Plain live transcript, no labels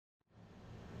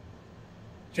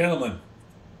Gentlemen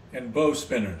and bow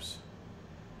spinners,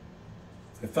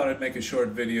 I thought I'd make a short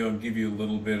video and give you a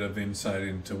little bit of insight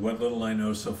into what little I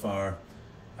know so far.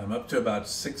 I'm up to about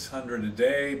 600 a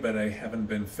day, but I haven't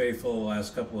been faithful the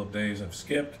last couple of days. I've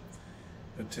skipped,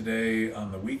 but today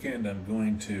on the weekend I'm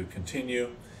going to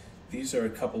continue. These are a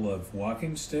couple of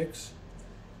walking sticks.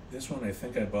 This one I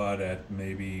think I bought at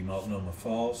maybe Multnomah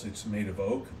Falls. It's made of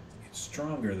oak. It's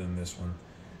stronger than this one.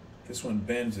 This one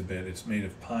bends a bit. It's made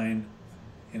of pine,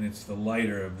 and it's the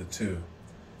lighter of the two.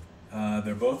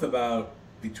 They're both about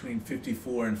between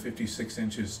 54 and 56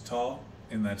 inches tall,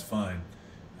 and that's fine.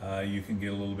 You can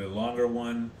get a little bit longer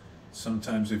one.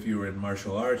 Sometimes if you were in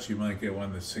martial arts, you might get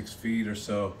one that's 6 feet or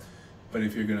so. But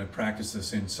if you're going to practice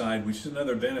this inside, which is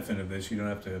another benefit of this, you don't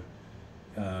have to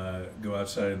go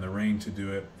outside in the rain to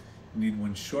do it. You need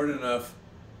one short enough.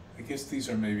 I guess these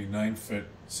are maybe 9-foot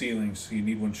ceilings, so you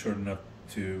need one short enough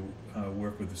to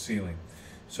work with the ceiling.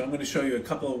 So I'm going to show you a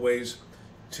couple of ways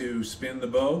to spin the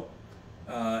bow,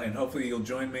 and hopefully you'll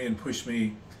join me and push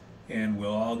me, and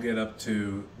we'll all get up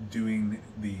to doing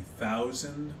the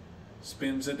 1,000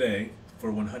 spins a day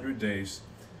for 100 days,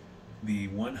 the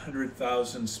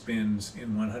 100,000 spins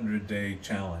in 100 day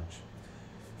challenge.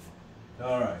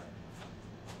 All right.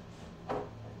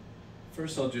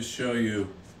 First I'll just show you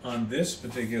on this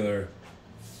particular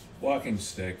walking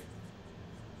stick,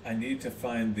 I need to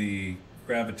find the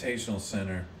gravitational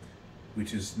center,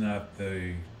 which is not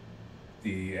the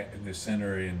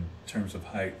center in terms of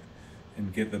height,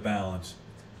 and get the balance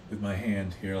with my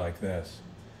hand here like this.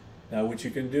 Now what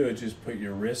you can do is just put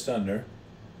your wrist under,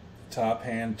 the top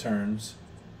hand turns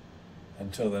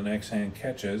until the next hand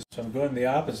catches. So I'm going the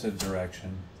opposite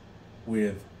direction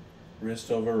with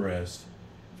wrist over wrist.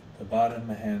 The bottom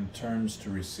hand turns to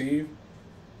receive,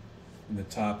 and the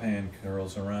top hand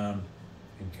curls around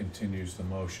and continues the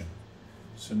motion.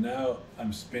 So now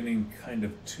I'm spinning kind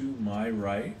of to my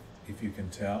right, if you can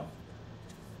tell.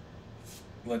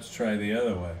 Let's try the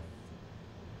other way.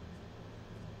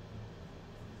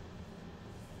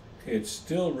 Okay, it's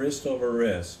still wrist over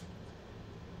wrist.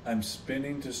 I'm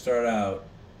spinning to start out.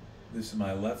 This is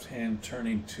my left hand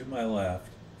turning to my left,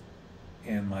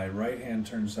 and my right hand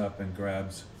turns up and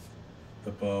grabs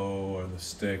the bow or the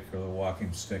stick or the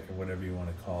walking stick or whatever you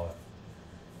want to call it.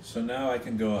 So now I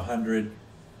can go 100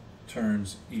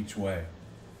 turns each way.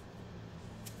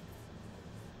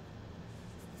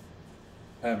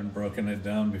 I haven't broken it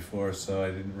down before, so I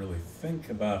didn't really think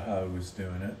about how I was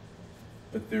doing it.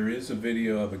 But there is a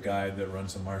video of a guy that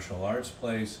runs a martial arts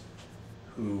place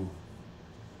who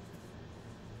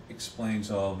explains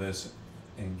all this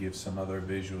and gives some other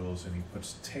visuals, and he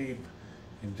puts tape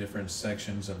in different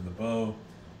sections of the bow.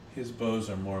 His bows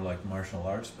are more like martial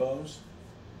arts bows.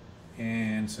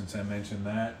 And since I mentioned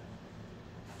that,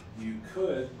 you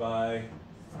could buy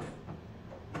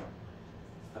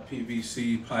a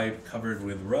PVC pipe covered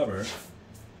with rubber.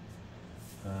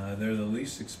 They're the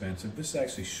least expensive. This is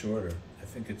actually shorter. I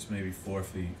think it's maybe 4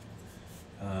 feet.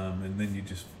 And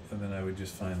then I would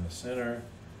just find the center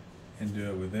and do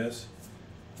it with this.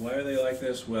 Why are they like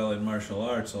this? Well, in martial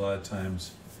arts, a lot of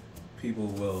times people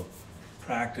will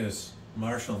practice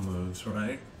martial moves,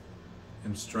 right?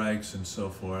 And strikes and so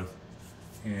forth.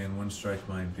 And one strike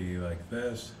might be like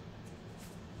this.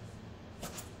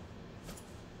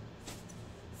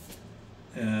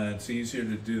 It's easier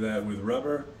to do that with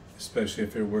rubber, especially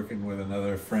if you're working with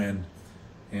another friend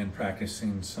and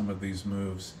practicing some of these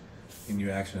moves and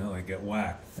you accidentally get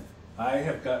whacked. I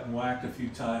have gotten whacked a few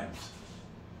times,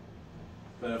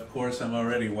 but of course I'm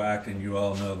already whacked, and you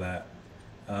all know that.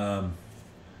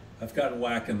 I've gotten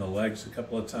whacked in the legs a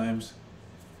couple of times,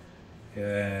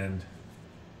 and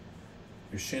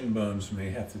your shin bones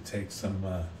may have to take some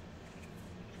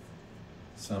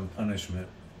punishment.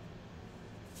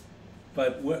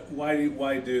 But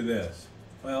why do this?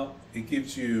 Well, it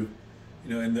gives you,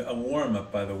 and a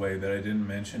warm-up, by the way, that I didn't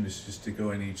mention, is just to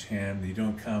go in each hand. You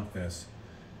don't count this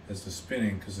as the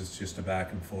spinning because it's just a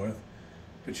back and forth.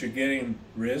 But you're getting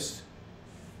wrist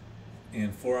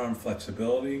and forearm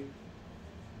flexibility. You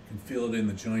can feel it in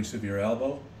the joints of your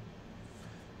elbow.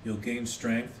 You'll gain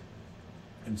strength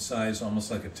and size,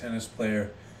 almost like a tennis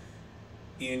player,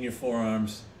 in your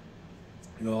forearms.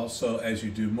 You'll also, as you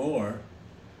do more,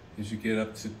 as you get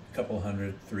up to a couple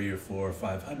hundred, 300 or 400 or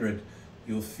 500,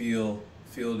 you'll feel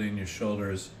it in your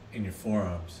shoulders, in your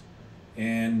forearms,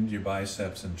 and your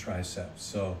biceps and triceps.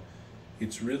 So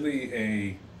it's really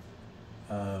a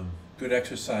good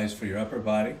exercise for your upper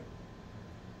body,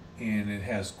 and it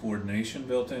has coordination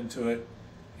built into it,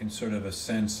 and sort of a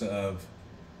sense of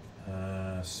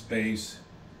space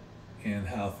and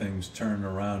how things turn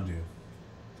around you.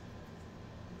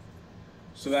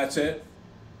 So that's it.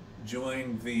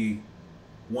 join the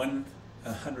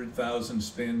 100,000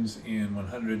 spins in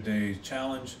 100 days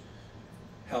challenge.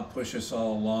 Help push us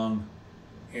all along,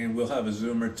 and we'll have a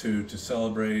Zoom or two to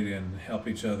celebrate and help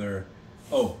each other.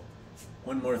 Oh,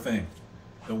 one more thing.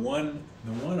 The one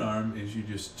arm is you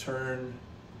just turn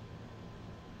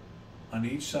on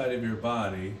each side of your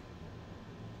body.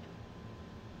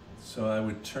 So I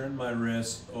would turn my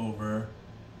wrist over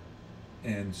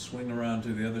and swing around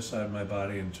to the other side of my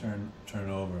body and turn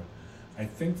over. I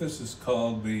think this is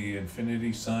called the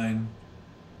infinity sign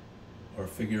or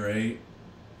figure 8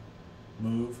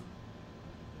 move,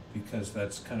 because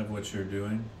that's kind of what you're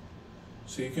doing.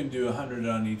 So you can do 100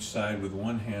 on each side with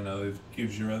one hand. It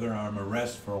gives your other arm a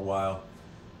rest for a while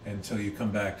until you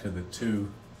come back to the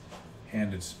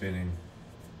two-handed spinning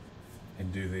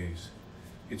and do these.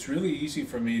 It's really easy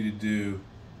for me to do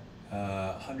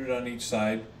 100 on each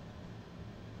side,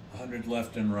 100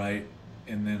 left and right,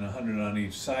 and then 100 on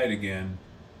each side again.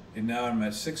 And now I'm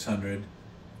at 600.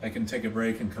 I can take a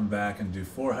break and come back and do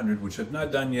 400, which I've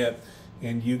not done yet.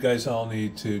 And you guys all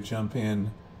need to jump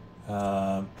in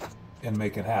and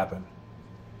make it happen.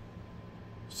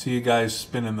 See you guys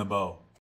spinning the bow.